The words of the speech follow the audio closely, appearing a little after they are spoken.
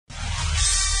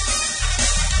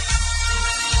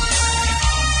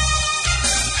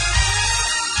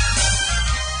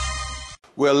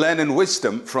We're learning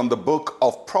wisdom from the book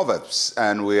of Proverbs,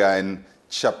 and we are in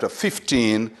chapter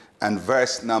 15 and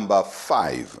verse number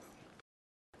 5.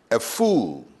 A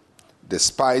fool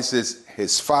despises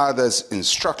his father's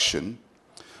instruction,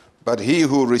 but he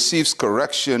who receives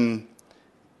correction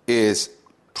is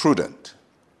prudent.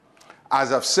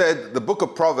 As I've said, the book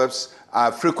of Proverbs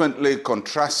frequently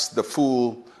contrasts the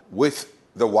fool with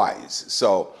the wise.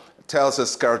 So it tells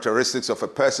us characteristics of a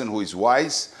person who is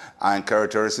wise and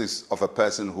characteristics of a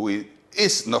person who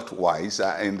is not wise,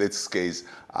 in this case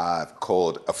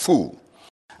called a fool.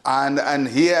 And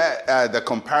here the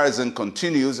comparison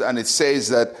continues, and it says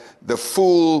that the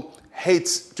fool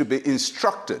hates to be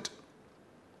instructed.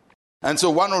 And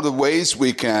so one of the ways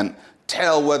we can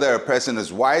tell whether a person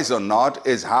is wise or not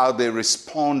is how they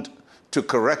respond to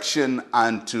correction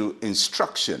and to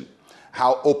instruction,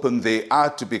 how open they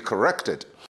are to be corrected.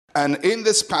 And in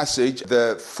this passage,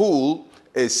 the fool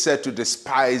is said to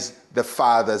despise the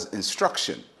father's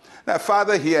instruction. Now,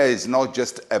 father here is not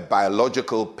just a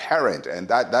biological parent, and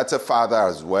that's a father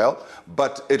as well,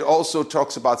 but it also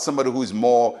talks about somebody who is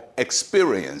more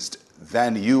experienced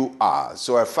than you are.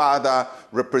 So a father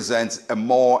represents a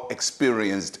more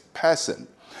experienced person.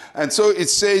 And so it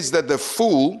says that the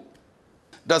fool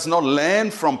does not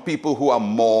learn from people who are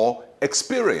more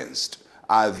experienced.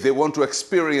 They want to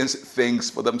experience things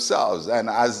for themselves. And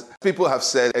as people have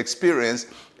said, experience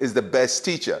is the best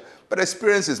teacher. But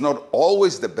experience is not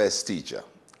always the best teacher,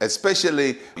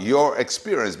 especially your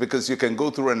experience, because you can go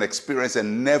through an experience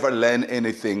and never learn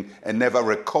anything and never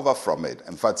recover from it.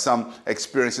 In fact, some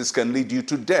experiences can lead you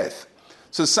to death.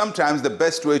 So sometimes the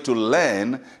best way to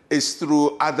learn is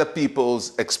through other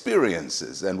people's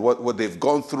experiences, and what they've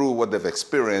gone through, what they've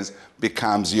experienced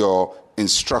becomes your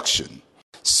instruction.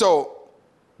 So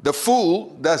the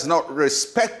fool does not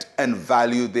respect and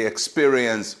value the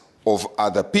experience of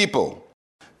other people.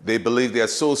 They believe they are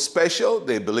so special.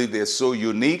 They believe they are so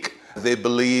unique. They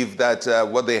believe that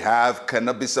what they have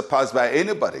cannot be surpassed by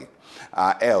anybody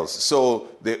else. So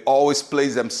they always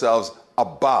place themselves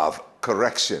above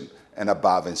correction and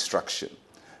above instruction.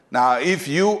 Now, if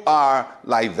you are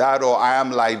like that, or I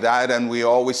am like that, and we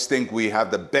always think we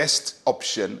have the best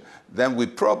option, then we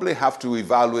probably have to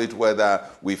evaluate whether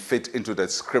we fit into the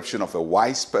description of a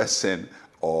wise person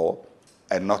or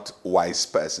a not wise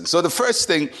person. So the first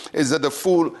thing is that the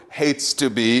fool hates to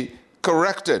be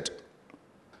corrected.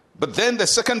 But then the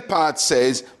second part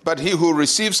says, but he who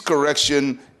receives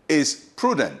correction is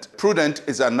prudent. Prudent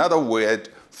is another word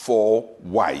for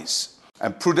wise.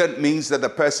 And prudent means that the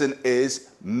person is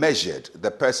measured.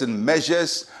 The person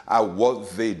measures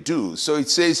what they do. So it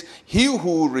says, he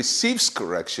who receives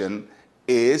correction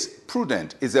is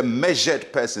prudent, is a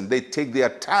measured person. They take their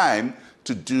time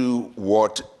to do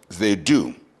what they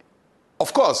do.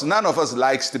 Of course, none of us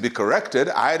likes to be corrected.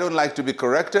 I don't like to be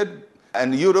corrected,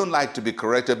 and you don't like to be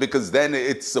corrected, because then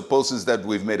it supposes that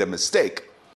we've made a mistake.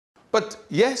 But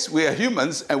yes, we are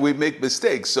humans and we make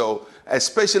mistakes. So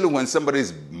especially when somebody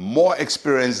is more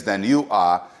experienced than you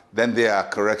are, then their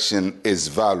correction is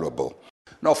valuable.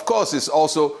 Now, of course, it's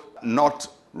also not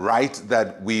right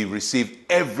that we receive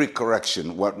every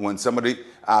correction. When somebody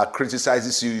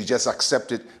criticizes you, you just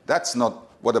accept it. That's not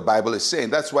what the Bible is saying.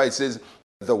 That's why it says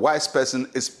the wise person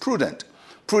is prudent.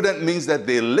 Prudent means that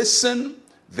they listen,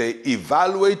 they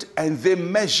evaluate, and they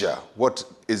measure what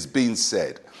is being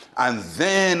said, and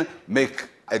then make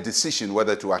a decision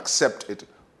whether to accept it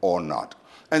or not.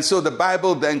 And so the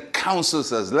Bible then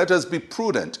counsels us, let us be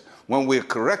prudent. When we're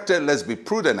corrected, let's be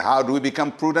prudent. How do we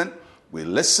become prudent? We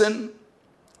listen,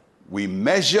 we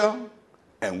measure,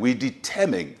 and we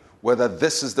determine whether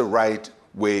this is the right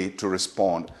way to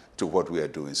respond to what we are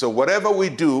doing. So whatever we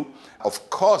do, of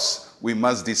course, we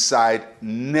must decide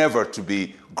never to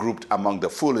be grouped among the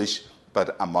foolish,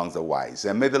 but among the wise.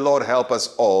 And may the Lord help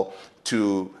us all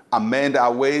to amend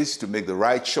our ways, to make the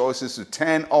right choices, to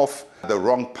turn off the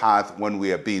wrong path when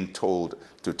we are being told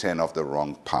to turn off the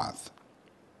wrong path.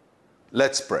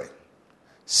 Let's pray.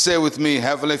 Say with me,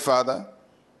 Heavenly Father,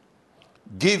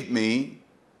 give me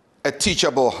a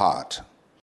teachable heart.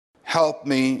 Help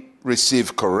me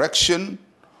receive correction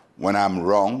when I'm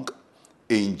wrong.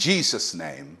 In Jesus'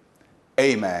 name,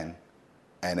 amen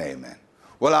and amen.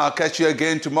 Well, I'll catch you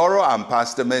again tomorrow. I'm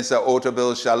Pastor Mensa,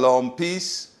 Otabil. Shalom,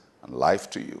 peace, and life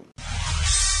to you.